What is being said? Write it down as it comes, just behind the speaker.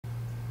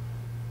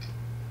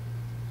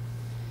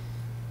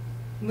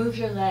Move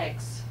your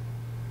legs.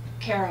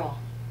 Carol,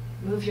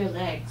 move your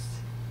legs.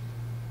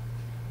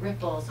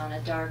 Ripples on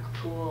a dark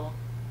pool.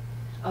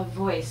 A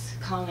voice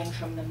calling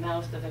from the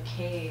mouth of a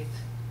cave.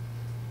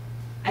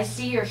 I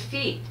see your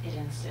feet, it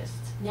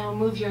insists. Now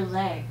move your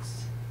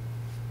legs.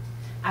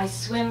 I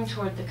swim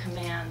toward the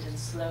command in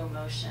slow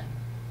motion.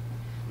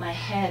 My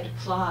head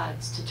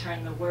plods to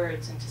turn the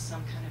words into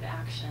some kind of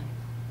action.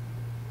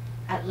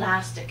 At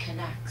last it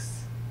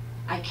connects.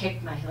 I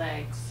kick my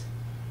legs.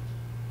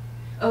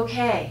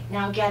 Okay,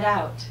 now get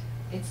out.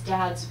 It's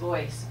Dad's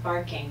voice,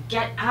 barking,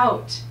 get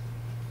out!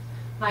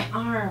 My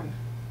arm,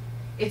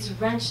 it's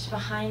wrenched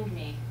behind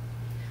me.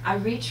 I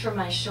reach for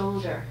my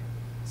shoulder.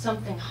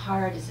 Something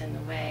hard is in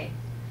the way,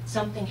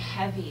 something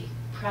heavy,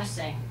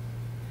 pressing.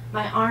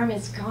 My arm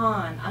is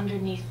gone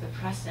underneath the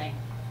pressing.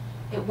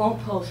 It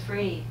won't pull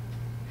free.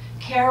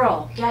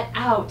 Carol, get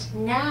out,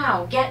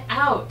 now, get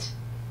out!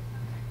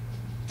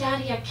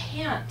 Daddy, I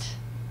can't.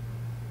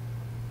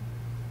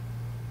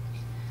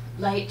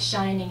 Light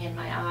shining in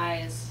my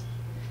eyes,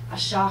 a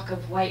shock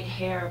of white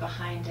hair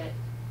behind it,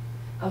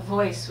 a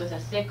voice with a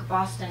thick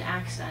Boston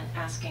accent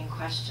asking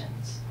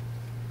questions.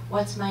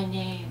 What's my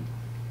name?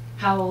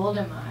 How old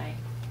am I?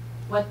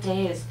 What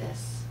day is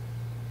this?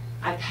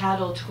 I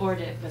paddle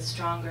toward it with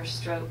stronger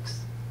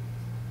strokes.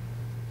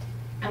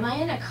 Am I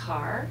in a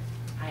car?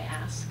 I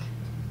ask.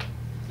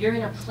 You're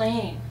in a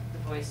plane, the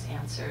voice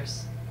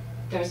answers.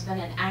 There's been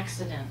an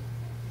accident.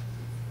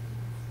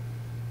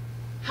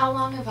 How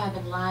long have I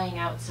been lying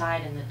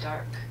outside in the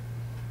dark?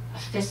 A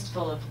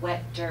fistful of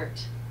wet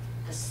dirt,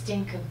 the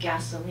stink of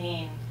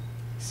gasoline,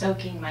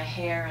 soaking my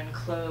hair and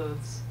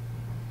clothes.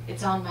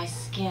 It's on my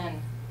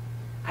skin.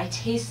 I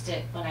taste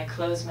it when I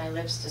close my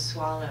lips to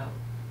swallow.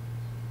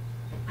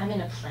 I'm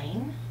in a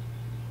plane?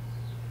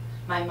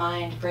 My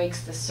mind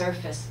breaks the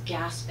surface,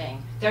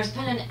 gasping. There's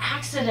been an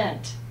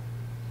accident!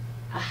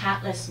 A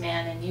hatless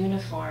man in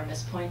uniform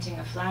is pointing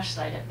a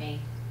flashlight at me.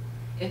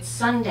 It's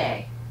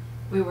Sunday.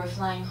 We were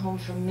flying home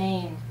from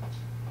Maine.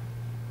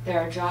 There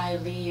are dry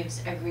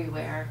leaves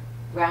everywhere,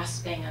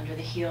 rasping under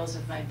the heels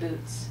of my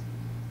boots.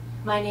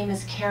 My name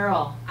is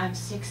Carol. I'm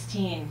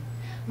 16.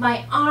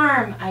 My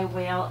arm, I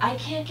wail. I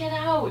can't get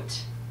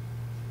out.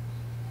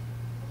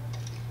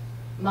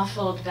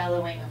 Muffled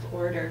bellowing of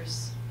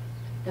orders.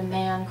 The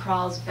man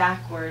crawls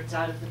backwards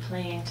out of the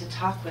plane to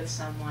talk with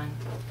someone.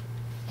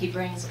 He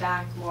brings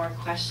back more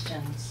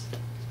questions.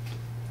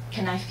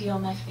 Can I feel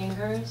my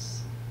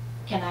fingers?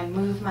 Can I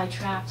move my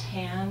trapped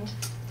hand?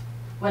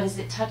 What is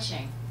it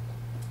touching?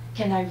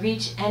 Can I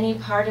reach any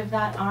part of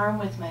that arm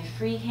with my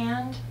free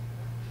hand?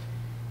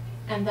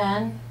 And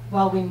then,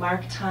 while we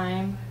mark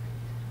time,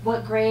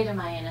 what grade am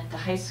I in at the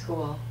high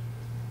school?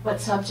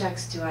 What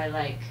subjects do I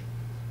like?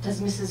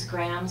 Does Mrs.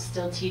 Graham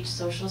still teach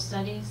social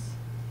studies?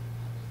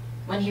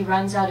 When he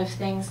runs out of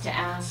things to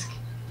ask,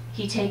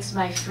 he takes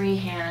my free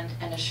hand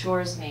and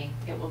assures me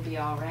it will be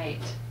all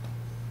right.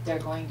 They're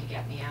going to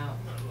get me out.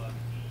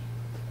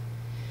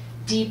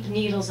 Deep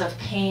needles of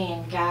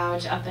pain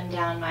gouge up and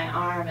down my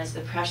arm as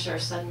the pressure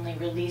suddenly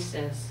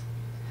releases.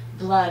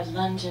 Blood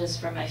lunges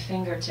for my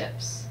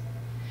fingertips.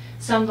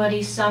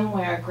 Somebody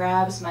somewhere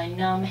grabs my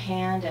numb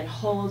hand and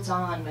holds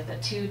on with a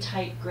too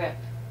tight grip.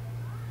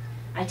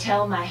 I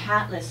tell my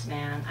hatless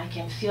man I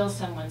can feel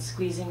someone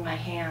squeezing my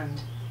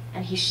hand,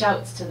 and he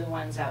shouts to the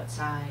ones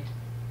outside.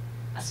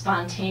 A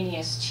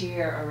spontaneous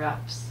cheer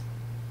erupts.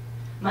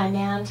 My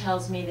man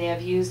tells me they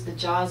have used the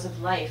jaws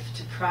of life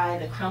to pry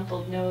the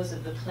crumpled nose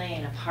of the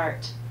plane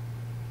apart.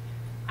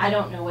 I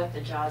don't know what the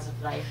jaws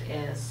of life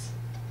is.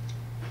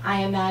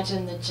 I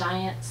imagine the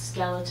giant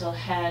skeletal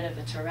head of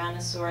a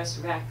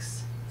Tyrannosaurus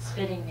Rex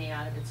spitting me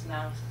out of its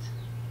mouth.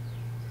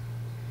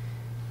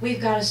 We've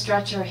got a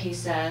stretcher, he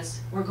says.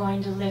 We're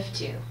going to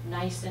lift you,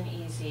 nice and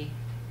easy.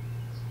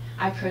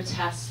 I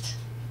protest.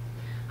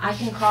 I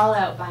can crawl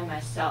out by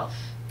myself.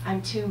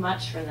 I'm too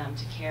much for them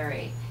to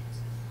carry.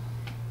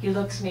 He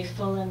looks me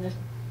full in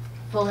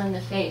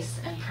the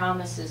face and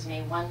promises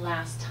me one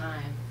last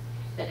time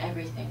that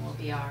everything will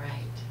be all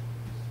right.